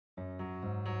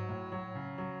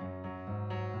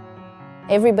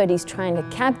Everybody's trying to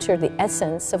capture the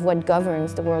essence of what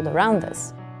governs the world around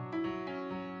us.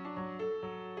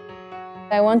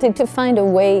 I wanted to find a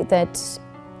way that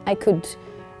I could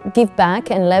give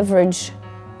back and leverage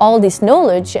all this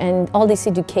knowledge and all this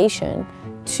education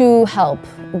to help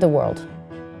the world.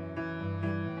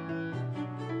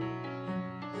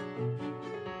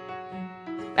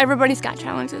 Everybody's got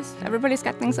challenges. Everybody's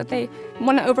got things that they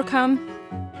want to overcome.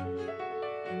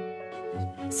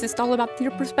 It's just all about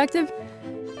your perspective.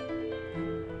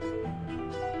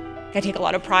 I take a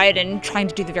lot of pride in trying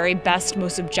to do the very best,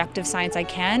 most objective science I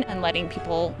can and letting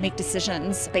people make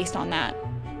decisions based on that.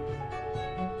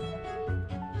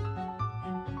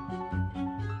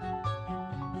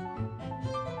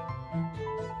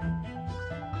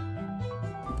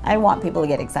 I want people to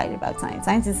get excited about science.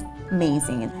 Science is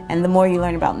amazing, and the more you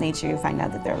learn about nature, you find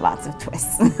out that there are lots of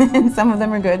twists. And some of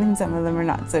them are good and some of them are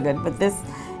not so good, but this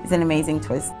is an amazing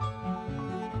twist.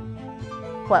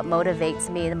 What motivates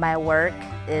me in my work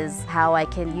is how I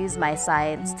can use my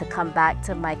science to come back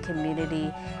to my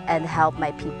community and help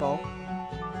my people.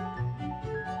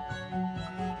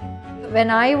 When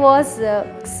I was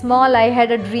small, I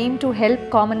had a dream to help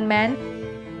common man.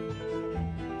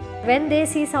 When they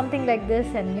see something like this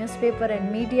in newspaper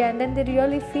and media, and then they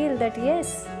really feel that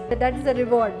yes, that is a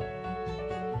reward.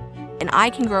 And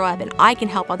I can grow up and I can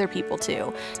help other people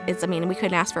too. We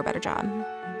couldn't ask for a better job.